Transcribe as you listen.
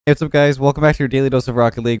Hey, what's up guys, welcome back to your daily dose of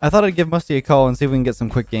Rocket League. I thought I'd give Musty a call and see if we can get some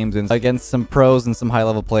quick games in against some pros and some high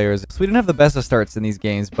level players. So we didn't have the best of starts in these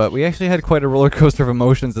games, but we actually had quite a roller coaster of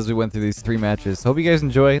emotions as we went through these 3 matches. So hope you guys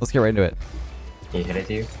enjoy. Let's get right into it. He hit it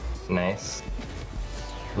to you. Nice.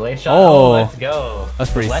 Blade shot. Oh, let's go. That's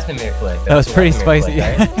pretty. Lethamyr flick. That was pretty spicy.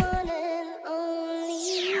 Flick, right?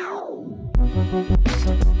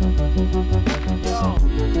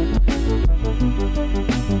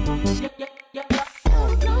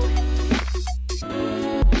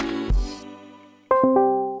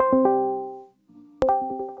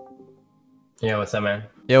 Yo, what's up, man?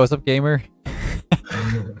 Yeah, what's up, gamer?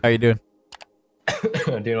 How you doing?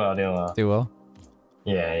 Doing well. Do well.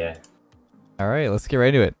 Yeah. All right, let's get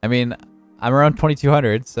right into it. I mean, I'm around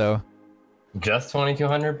 2200, so. Just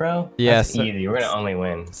 2200, bro? Yes. That's easy. We're gonna only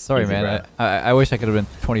win. Sorry, easy, man. I wish I could have been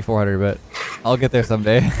 2400, but I'll get there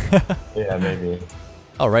someday. Yeah, maybe.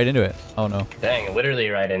 Oh, right into it. Oh no. Dang, literally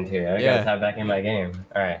right into it. I gotta tap back in my game.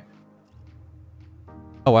 All right.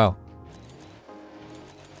 Oh wow.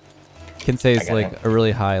 Kinsei is like a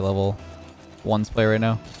really high level ones player right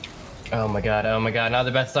now. Oh my god, not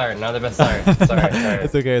the best start, sorry.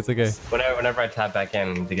 It's okay. Whenever I tap back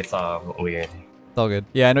in, it gets all weird. It's all good.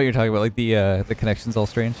 Yeah, I know what you're talking about, like the connection's all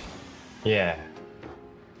strange. Yeah.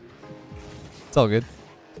 It's all good.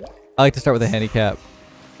 I like to start with a handicap.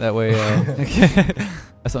 That way,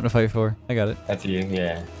 that's something to fight for. I got it. That's you,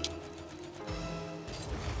 yeah.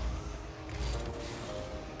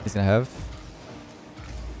 He's gonna have...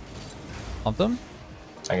 Bumped him?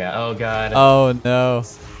 Oh god. Oh no.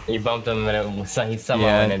 You bumped him and he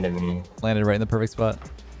somehow went into me. Landed right in the perfect spot.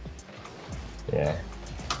 Yeah.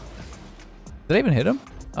 Did I even hit him?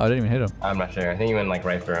 Oh, I didn't even hit him. I'm not sure. I think you went like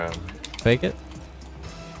right through him. Fake it?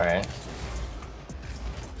 Alright.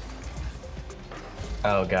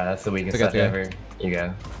 Oh god, that's the weakest Okay, touch ever. You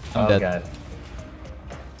go. I'm dead. God.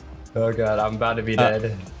 Oh god, I'm about to be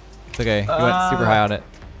dead. It's okay. You went super high on it.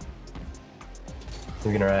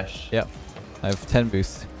 He's gonna rush. Yep. I have 10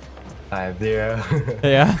 boosts. I have 0.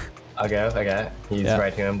 Yeah? I'll go. He's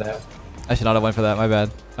right to him though. I should not have went for that. My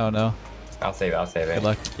bad. Oh no. I'll save it. Good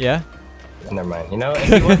luck. Yeah? Never mind. You know, if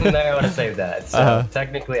he wasn't there, I would have saved that. So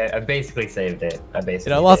technically, I basically saved it.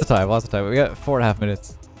 Lots of time. We got 4.5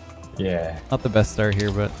 minutes. Yeah. Not the best start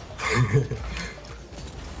here, but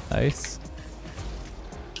nice.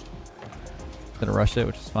 Gonna rush it,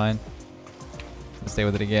 which is fine. Gonna stay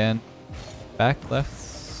with it again. Back, left.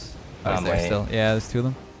 Oh, he's there still. Yeah, there's 2 of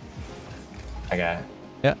them. I got it.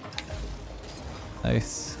 Yeah.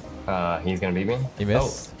 Nice. He's gonna beat me. He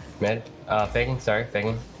missed. Oh, mid.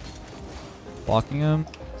 Faking. Blocking him.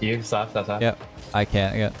 Do you stop? Yep. I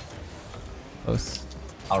can't. I got close.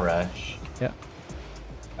 I'll rush. Yeah.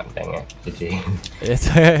 Oh, dang it. GG.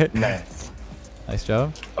 It's Nice. Nice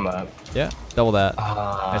job. I'm up. Yeah. Double that.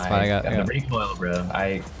 That's fine. I got the recoil, bro.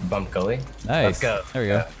 I bumped goalie. Nice. Let's go. There we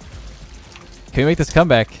go. Can we make this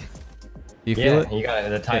comeback? Do you feel it? Yeah, you got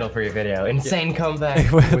the title for your video. Insane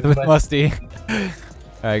comeback with Musty. Alright,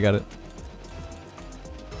 I got it.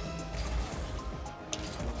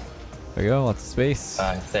 There we go, lots of space.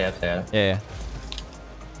 Stay up there. Yeah.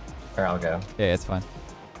 Or I'll go. Yeah, it's fine.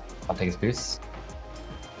 I'll take his boost.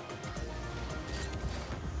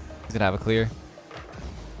 He's gonna have a clear.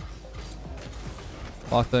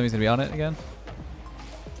 Block them, he's gonna be on it again.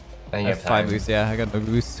 I think I you have have time. 5 boosts, yeah, I got no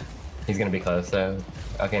boost. He's gonna be close though.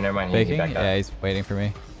 Okay, never mind. Baking? Back Yeah, up. he's waiting for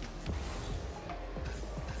me.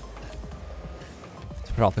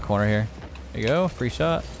 Let's put off the corner here. There you go, free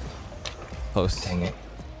shot. Post. Dang it.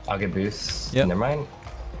 I'll get boosts. Yep. Never mind.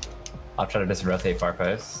 I'll try to just rotate far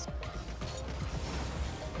post.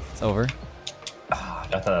 It's over. I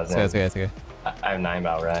thought that was It's okay. I have 9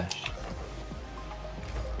 ball rush.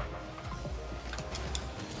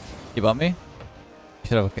 You bump me?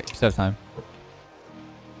 You should have time.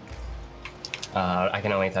 I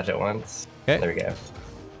can only touch it once. Okay. There we go.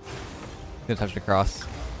 Gonna touch it across.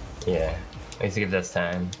 Yeah. I used to give this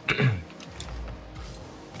time.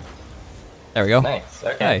 There we go. Nice.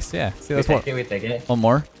 Okay. Nice, yeah. See, We that's one. take it. One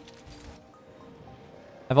more.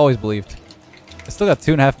 I've always believed. I still got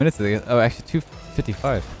 2.5 minutes of the. Oh, actually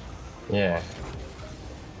 2:55. Yeah.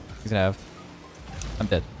 He's gonna have. I'm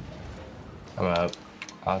dead. I'm up.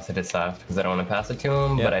 I'll sit it soft because I don't want to pass it to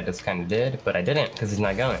him, but I just kind of did. But I didn't because he's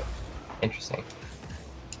not going. Interesting.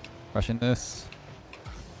 Rushing this.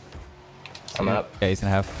 I'm up. Yeah, he's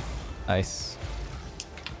gonna have. Nice.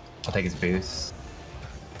 I'll take his boost.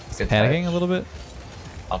 He's Good panicking touch. a little bit.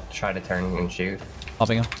 I'll try to turn and shoot.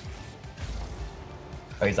 Popping him.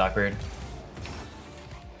 Oh, he's awkward.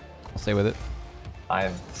 I'll stay with it. I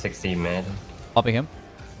have 60 mid. Popping him.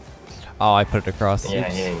 Oh, I put it across. Yeah,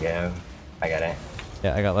 Oops. he didn't go. I got it.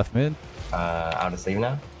 Yeah, I got left mid. Out of sleeve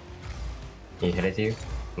now. He hit it to you.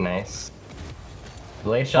 Nice.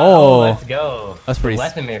 Blade shot. Oh, Let's go. That's pretty.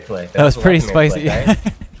 Lethamyr flick. That was pretty Lethamyr spicy. Flick,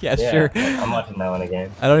 right? Yeah, sure. I'm watching that one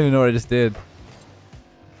again. I don't even know what I just did.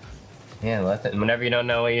 Yeah, whenever you don't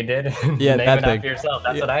know what you did, Yeah, name that it thing. after yourself.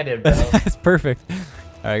 That's what I did, bro. That's perfect. All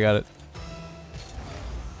right, got it.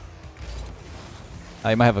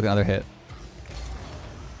 I might have another hit.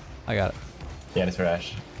 I got it. Yeah, just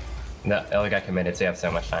rush. The other guy committed, so you have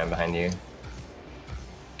so much time behind you.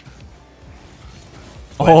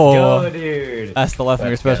 Oh, Let's go, dude. That's the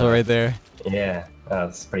Lethamyr special right there. Yeah,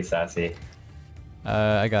 that's pretty sassy.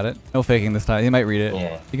 I got it. No faking this time. He might read it.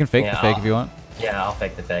 Yeah. You can fake the fake if you want. Yeah, I'll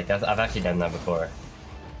fake the fake. I've actually done that before.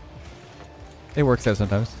 It works out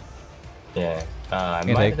sometimes. Yeah. I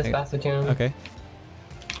might have dispatched it to him. Okay.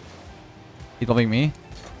 He's bumping me.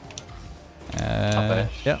 I'll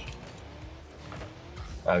finish. Yep.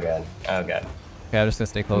 Oh god. Oh god. Okay, I'm just gonna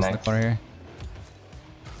stay close in the corner here.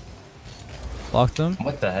 Blocked him.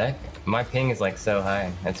 What the heck? My ping is like so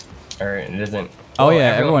high. It isn't. Oh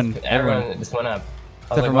yeah, everyone everyone just went up.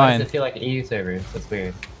 Except for why mine. does it feel like EU servers? That's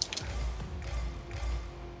weird.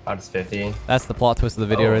 Oh, just 50. That's the plot twist of the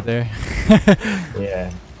video right there.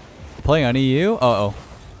 Yeah. Playing on EU? Oh.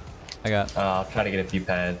 I got. I'll try to get a few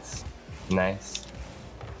pads. Nice.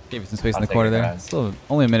 Gave you some space in the corner there. Still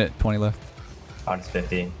only a minute 20 left. Oh, just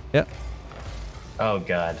 50. Yep. Oh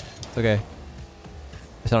god. It's okay.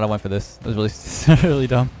 I thought I went for this. It was really, really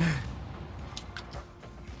dumb.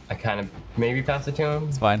 I kind of maybe passed it to him.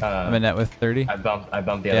 It's fine. I'm in net with 30. I bumped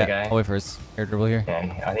the other guy. I'll wait for his air dribble here.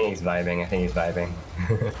 Yeah, I think he's vibing.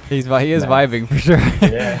 He is vibing for sure.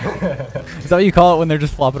 Yeah. Is that what you call it when they're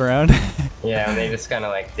just flopping around? Yeah, and they just kind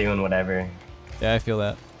of like doing whatever. Yeah, I feel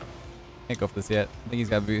that. Can't go for this yet. I think he's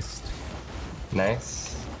got boost.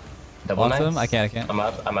 Nice. Double Nice. nice. I can't. I'm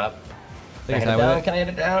up. Can I hit it down? Can I hit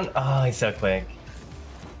it down? Oh, he's so quick.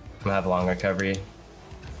 I'm gonna have a long recovery.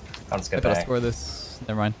 I'll just go I gotta back. score this.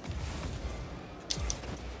 Never mind.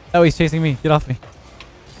 Oh, he's chasing me. Get off me.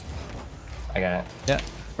 I got it. Yeah.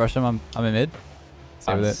 Rush him. I'm in mid.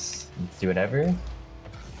 Stay with it. Do whatever.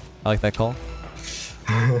 I like that call.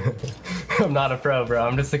 I'm not a pro, bro.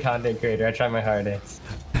 I'm just a content creator. I try my hardest.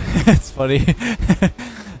 It's funny.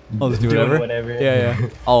 I'll just do whatever. Yeah.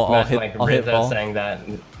 I'll hit ball. Saying that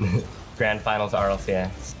grand finals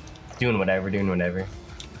RLCS. Doing whatever.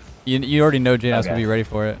 You already know JNO's gonna be ready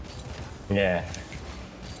for it. Yeah.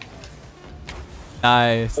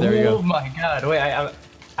 Nice. There we go. Oh my god. Wait,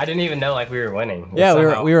 I didn't even know like we were winning. Yeah, we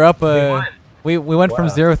were up. We went from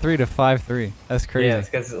Wow. 0-3 to 5-3. That's crazy. Yeah, it's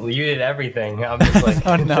because you did everything. I'm just like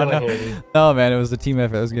no, man. It was a team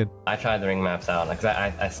effort. It was good. I tried the ring maps out because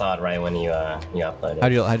I saw it right when you uploaded.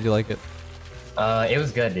 How'd you like it? It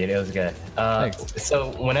was good, dude. It was good. Thanks.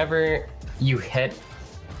 So whenever you hit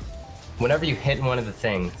one of the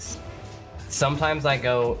things, sometimes I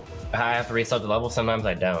have to restart the level. Sometimes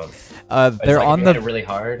I don't. They're like on hit it really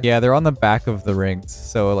hard. Yeah, they're on the back of the rings.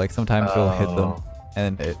 So like sometimes you'll hit them,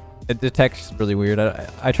 and it detects really weird.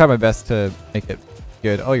 I try my best to make it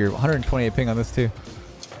good. Oh, you're 128 ping on this too.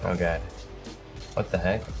 Oh god. What the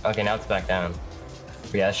heck? Okay, now it's back down.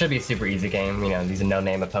 But yeah, it should be a super easy game. You know, these are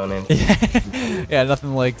no-name opponents. Yeah,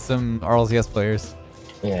 nothing like some RLCS players.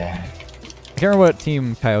 Yeah. I can't remember what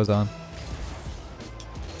team Kaio's on.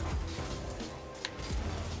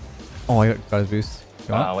 Oh, I got his boost.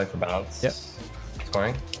 I'll wait for bounce. Yep.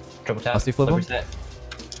 Scoring. Triple tap. Musty flip him? Reset.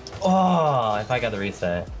 Oh, if I got the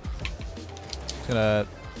reset. Just gonna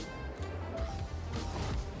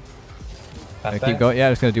Pass keep back? going. Yeah,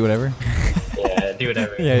 just gonna do whatever. Yeah, do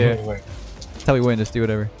whatever. Yeah. That's how we win. Just do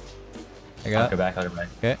whatever. I'll go back.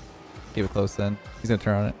 Okay. Keep it close then. He's gonna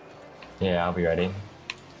turn on it. Yeah, I'll be ready.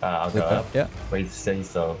 I'll go up. Yeah. Wait, he's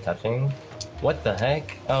still touching. What the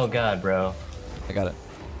heck? Oh god, bro. I got it.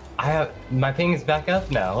 My ping is back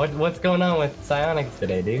up now. What's going on with Psionics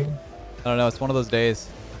today, dude? I don't know. It's one of those days.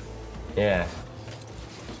 Yeah.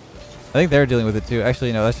 I think they're dealing with it too.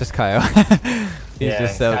 Actually, no, that's just Kaio. He's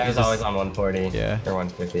just Kaio's always on 140. Yeah. Or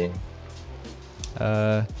 150.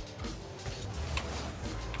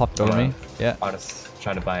 Popped over me. Yeah. I'll just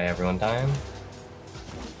try to buy everyone time.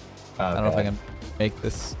 I don't know if I can make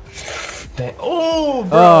this. Oh,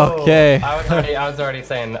 bro! Okay. I was already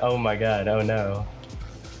saying, oh my god, oh no.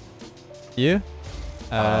 You?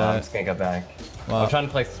 I'm just gonna go back. Well, I'm trying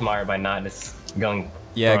to play smart by not just going.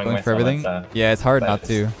 Yeah, going for everything. Yeah, it's hard not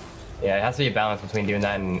to. Yeah, it has to be a balance between doing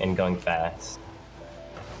that and going fast.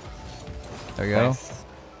 There we go. Nice.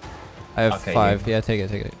 I have 5. Yeah, take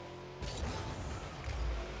it.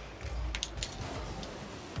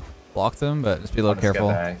 Blocked him, but just be a little careful.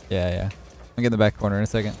 Yeah. I'm getting the back corner in a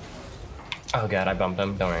second. Oh god, I bumped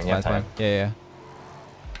him. Don't worry. Yeah, That's time. fine. Yeah.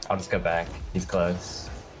 I'll just go back. He's close.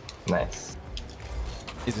 Nice.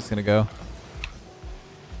 He's just gonna go.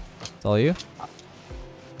 It's all you?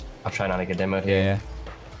 I'll try not to get demoed here. Yeah.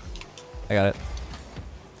 I got it.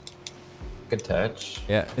 Good touch.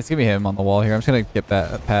 Yeah, it's gonna be him on the wall here. I'm just gonna get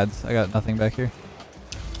pads. I got nothing back here.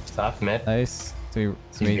 Soft mid. Nice. He's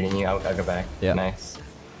beating you. I'll go back. Yeah. Nice.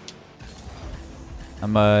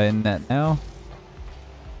 I'm in net now.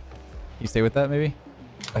 You stay with that maybe?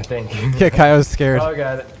 I think. Yeah, Kaio's scared. Oh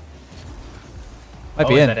god. Might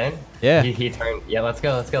be is in. that in? Yeah. He turned. Yeah, let's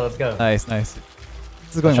go. Nice. This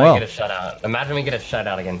is going Try well. to get a shutout. Imagine we get a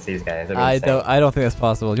shutout against these guys. That'd be I insane. don't think that's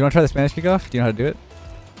possible. Do you want to try the Spanish kickoff? Do you know how to do it?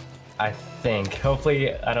 I think.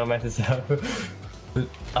 Hopefully, I don't mess this up.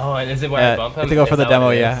 Oh, and is it where I bump him? To go for Is the that demo,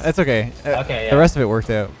 what it yeah. is? It's okay. Okay, yeah. The rest of it worked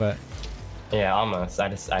out, but Yeah, almost. I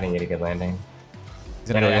didn't get a good landing. he's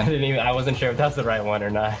gonna go I again. I wasn't sure if that's the right one or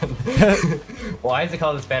not. Why is it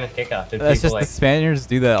called the Spanish kickoff? Did That's people just the Spanians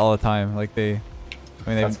do that all the time. Like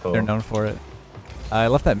That's cool. they're known for it. I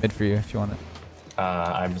left that mid for you if you want it.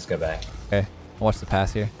 I'm just go back. Okay, I'll watch the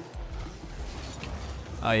pass here.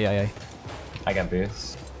 Oh yeah. I got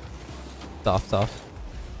boost. Soft.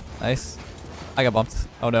 Nice. I got bumped.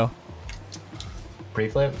 Oh no.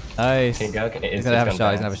 Pre-flip. Nice. Can you go? He's gonna have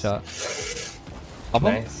a shot. Bump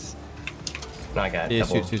him? Nice. No, I got Yeah,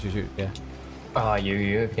 double. shoot. Yeah. Oh, you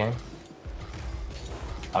if you can.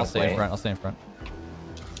 I'll stay in front.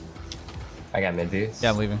 I got mid boost.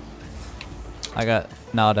 Yeah, I'm leaving. I got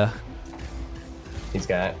nada. He's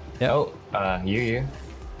got. Yeah. Oh, you.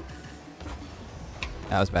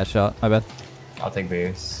 That was a bad shot. My bad. I'll take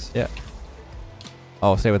boost. Yeah.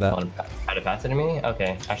 Oh, stay with that. How to pass it to me?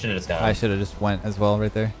 Okay, I should have just gone. I should have just went as well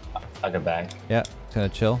right there. I'll go back. Yeah. Just gonna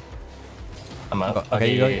chill. I'm up. Oh,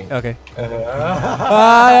 okay, you go. Okay.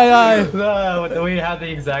 Aye. No, we had the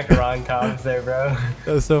exact wrong comms there, bro.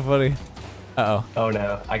 That was so funny. Uh oh. Oh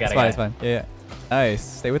no, I got it. It's fine. Yeah. Nice.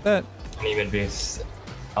 Stay with that. I need mid boost.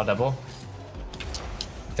 I'll double.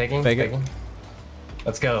 Taking. Fake it.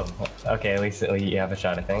 Let's go. Okay, at least you have a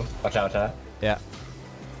shot, I think. Watch out. Yeah.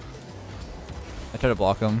 I try to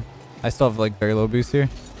block him. I still have like very low boost here.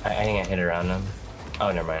 I think I hit around him.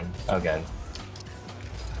 Oh, never mind. Oh, good.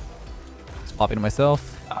 Just popping to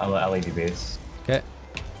myself. I'll leave you boost. Okay.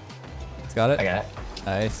 It's got it. I got it.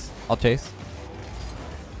 Nice. I'll chase.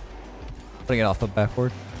 Putting it off the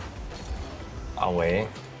backboard. I'll wait.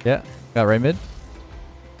 Yeah. Got right mid.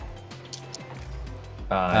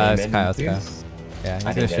 It's mid Kyle. boost? Yeah, he's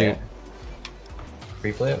I gonna can shoot. get it.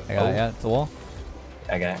 Free flip. I got it. Yeah, it's the wall.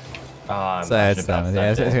 I got it. It's them.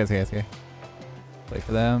 Yeah, it's okay. Wait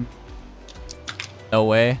for them. No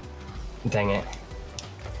way. Dang it.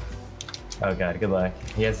 Oh god, good luck.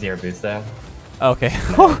 He has 0 boost though. Okay.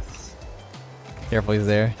 Nice. Careful, he's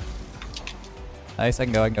there. Nice, I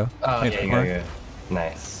can go. Oh, Need yeah, some you more. go.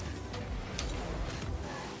 Nice.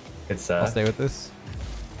 Good I'll stuff. stay with this.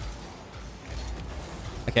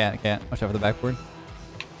 I can't. Watch out for the backboard.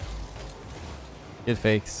 Good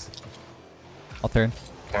fakes. I'll turn.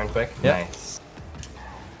 Turn quick. Yep. Nice.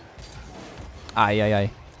 Aye.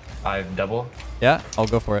 I've double. Yeah, I'll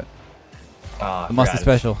go for it. The Musty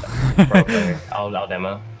special. I'll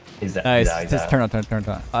demo. He's dead. Nice. He's Just out. turn on.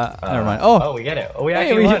 Never mind. Oh, we get it. Oh, we hey,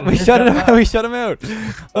 actually won. we shut it out. We shut him out.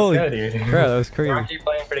 Holy go, dude. crap, that was crazy. We're actually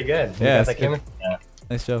playing pretty good. We Yeah, got it's that good. camera? Yeah.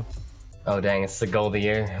 Nice show. Oh dang, it's the goal of the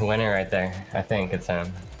year winner right there. I think it's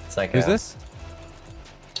him. It's like Who's this?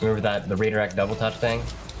 Remember the redirect double touch thing?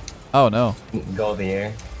 Oh no. Goal of the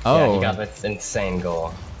year. Oh. Yeah, he got this insane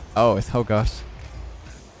goal. Oh, oh gosh.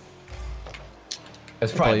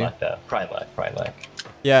 It's probably luck though. Probably luck.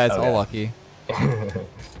 Yeah, it's Okay. all lucky.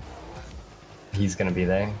 He's gonna be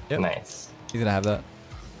there. Yep. Nice. He's gonna have that.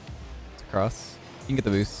 It's a cross. You can get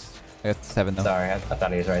the boost. I got 7 though. Sorry, I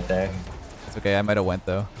thought he was right there. It's okay. I might have went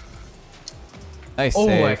though. Nice Oh,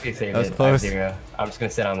 save. I actually saved That was it. close. 5-0. I'm just gonna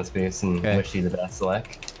sit on this boost and Okay. wish you the best luck.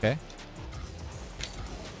 Okay.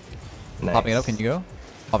 Nice. Popping it up. Can you go?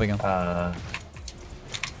 Popping him.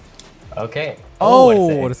 Okay.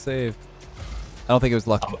 Oh, what a save. I don't think it was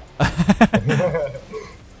luck. That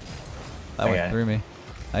Okay. went through me.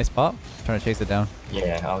 Nice pop. Trying to chase it down.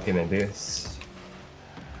 Yeah, I'll give him a boost.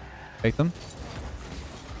 Fake them.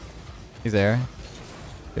 He's there.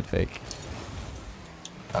 Good fake.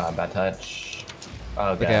 Bad touch.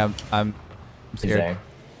 Oh, God. Okay, I'm He's scared. there.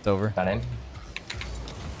 It's over. Got in.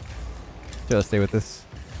 Just stay with this.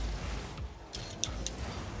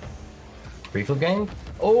 Pre-flip game?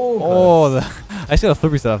 Oh, Oh, I should have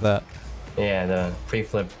flip reset off that. yeah, the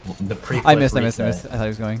pre-flip. The pre-flip. I missed. reset. I thought he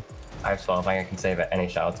was going. I have 12. I can save at any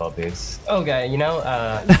shot with 12 boosts. Oh, God, you know,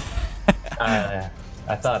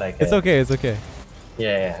 I thought I could. It's okay. It's okay.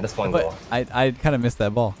 Yeah, just one But goal. I kind of missed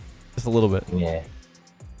that ball, just a little bit. Yeah.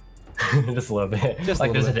 Just a little bit. Just like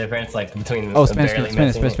a there's little a difference like between Oh, barely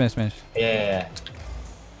Spanish. missing it. Yeah.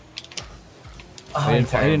 Oh, I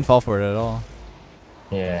didn't fall for it at all.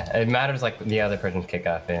 Yeah, it matters like the other person's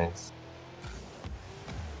kickoff is.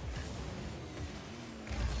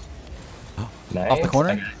 Nice. Off the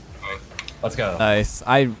corner? Okay. Let's go. Nice.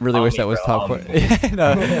 I really All wish me, that was bro, top all corner. me.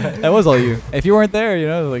 No, that was all you. If you weren't there, you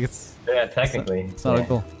know, like it's. Yeah, technically. It's not a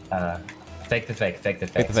goal. Fake the fake. Fake the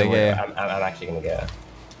fake, yeah. I'm actually gonna go.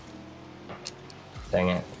 Dang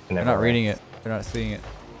it. They're not reading it. They're not seeing it.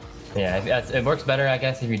 Yeah, it works better, I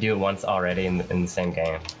guess, if you do it once already in the same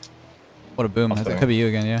game. What a boom. That could be you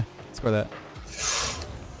again, yeah. Score that.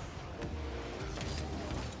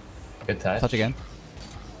 Good touch. Touch again.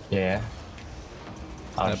 Yeah.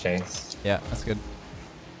 I'll Yep. chase. Yeah, that's good.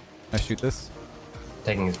 I shoot this.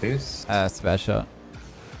 Taking his boost. It's a bad shot.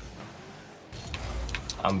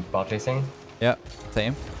 I'm ball chasing. Yeah,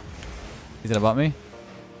 same. He's gonna bump me.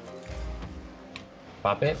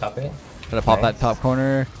 Pop it, pop it. Try to pop Nice. that top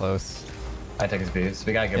corner. Close. I took his boost.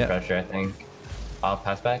 We got good Yep. pressure, I think. I'll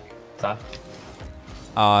pass back. Soft.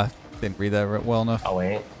 Didn't read that well enough. I'll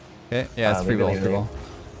wait. Okay, yeah, it's free leave it, ball, leave free it. ball.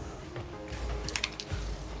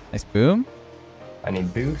 Nice boom. I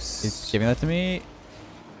need boost. He's giving that to me.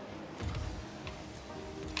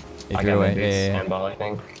 He I threw it got my away. boost Yeah. and ball, I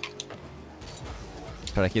think.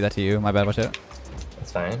 Try to keep that to you. My bad, watch out.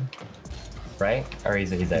 That's fine. Right? Or he's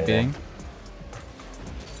there. Beating.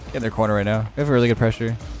 Get in their corner right now. We have really good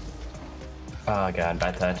pressure. Oh god,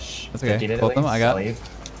 bad touch. That's okay. 50 did at Both of them, least. I got. I'll leave.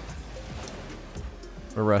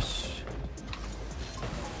 A rush.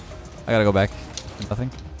 I gotta go back.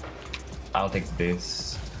 Nothing. I'll take the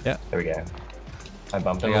boost. Yeah. There we go. I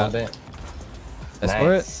bumped him I a little bit. Did I score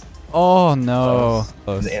Nice. it? Oh no.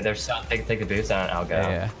 Close. Yeah, they're so take the boost and I'll go.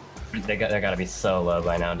 Yeah. They gotta be so low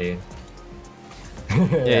by now, dude.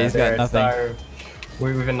 Yeah, he's got they're nothing. starved.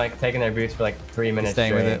 We've been like taking their boost for like 3 minutes.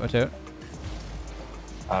 Staying with straight. it. Watch out.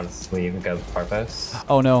 I'll just leave and go far post.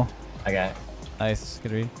 Oh no. I got. Nice.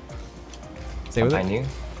 Good read. Stay with I it. knew.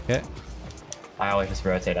 Okay. I always just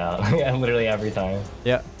rotate out. Yeah, literally every time.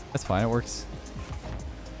 Yeah. That's fine. It works.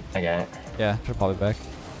 I got it. Yeah. Try to pop it back.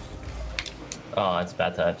 Oh, it's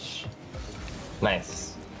bad touch.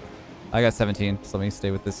 Nice. I got 17. So let me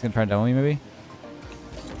stay with this. Gonna try and demo me maybe.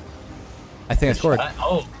 I think I Good scored. shot.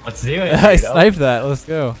 Oh, let's do it. I dude. Oh. sniped that. Let's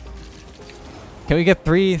go. Can we get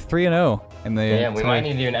 3-0 in the? Yeah, we might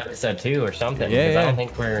need to do an episode 2 or something. Yeah, because I yeah. don't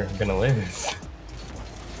think we're gonna lose.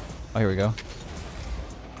 Oh, here we go.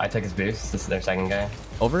 I took his boost. This is their second guy.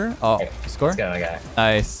 Over. Oh, Okay, score. Let's go, I got it.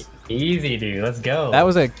 Nice. Easy, dude. Let's go. That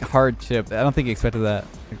was a hard chip. I don't think he expected that.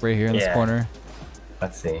 Like right here in this Yeah. corner.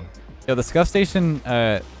 Let's see. Yo, the scuff station.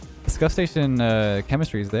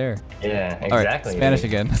 Chemistry is there. Yeah, All right, exactly. Spanish dude.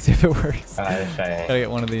 again. Let's see if it works. Let's try Gotta it. get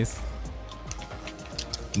one of these.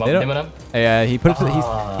 Bump They don't- him up? Yeah, he put it. To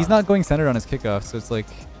Ah. he's not going centered on his kickoff, so it's like.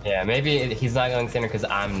 Yeah, maybe he's not going center because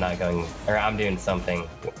I'm not going, or I'm doing something.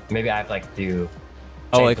 Maybe I have to like do.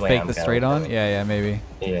 Oh, change like the way fake I'm the going. straight on. Yeah, maybe.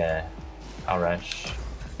 Yeah. I'll rush.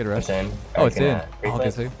 Good rush. It's in. Oh, Or it's you in. can, Oh, reflip. okay,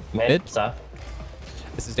 so Mid. mid? Soft.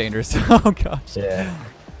 This is dangerous. Oh gosh. Yeah.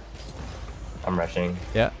 I'm rushing.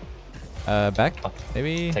 Yeah. Back.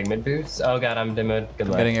 Maybe. Take mid boost. Oh god, I'm demoed. Good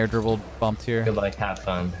I'm luck. getting air dribbled, bumped here. Good luck. Have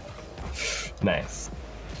fun. Nice.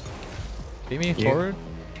 Beat me You- forward.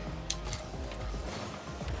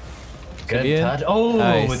 Good be in. touch. Oh,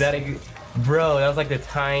 Nice. was that a bro? That was like the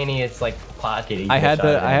tiniest like pocket. you I could had shot to.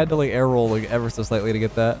 it I in. had to like air roll like ever so slightly to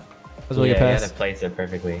get that. That was a really Yeah, good you pass. had to place it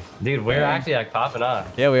perfectly. Dude, we're Yeah. actually like popping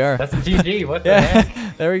off. Yeah, we are. That's a GG. What the Yeah.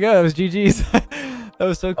 heck? There we go. That was GG's. That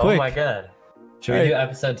was so quick. Oh my god. Should we Alright. do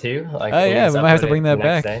episode 2? Like, Oh yeah, we might have to upload bring it that the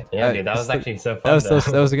back. next day? Yeah, dude, that was just like- actually so fun. That was though.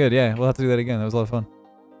 that was good. Yeah, we'll have to do that again. That was a lot of fun.